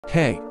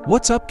Hey,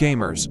 what's up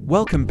gamers?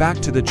 Welcome back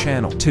to the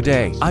channel.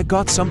 Today, I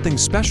got something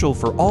special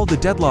for all the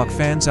Deadlock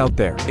fans out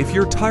there. If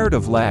you're tired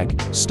of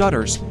lag,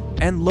 stutters,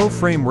 and low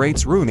frame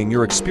rates ruining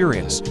your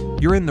experience,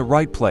 you're in the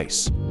right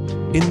place.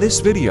 In this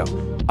video,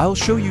 I'll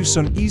show you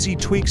some easy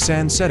tweaks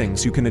and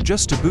settings you can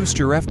adjust to boost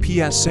your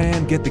FPS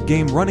and get the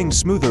game running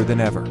smoother than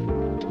ever.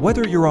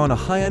 Whether you're on a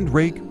high-end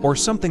rig or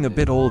something a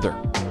bit older,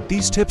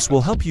 these tips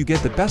will help you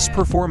get the best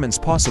performance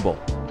possible.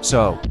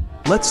 So,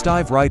 let's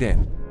dive right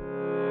in.